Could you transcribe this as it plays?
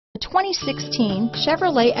2016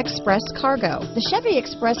 Chevrolet Express Cargo. The Chevy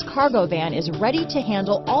Express Cargo van is ready to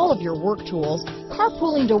handle all of your work tools,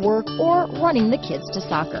 carpooling to work, or running the kids to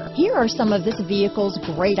soccer. Here are some of this vehicle's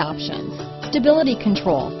great options: stability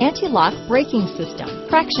control, anti-lock braking system,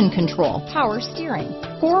 traction control, power steering,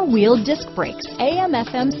 four-wheel disc brakes,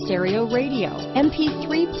 AM/FM stereo radio,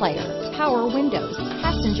 MP3 player, power windows,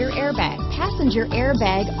 passenger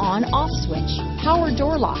airbag on/off switch, power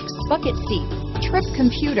door locks, bucket seats, trip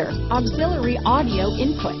computer, auxiliary audio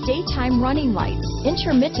input, daytime running lights,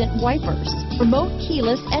 intermittent wipers, remote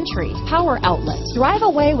keyless entry, power outlets. Drive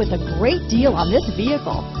away with a great deal on this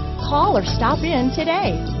vehicle. Call or stop in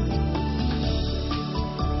today.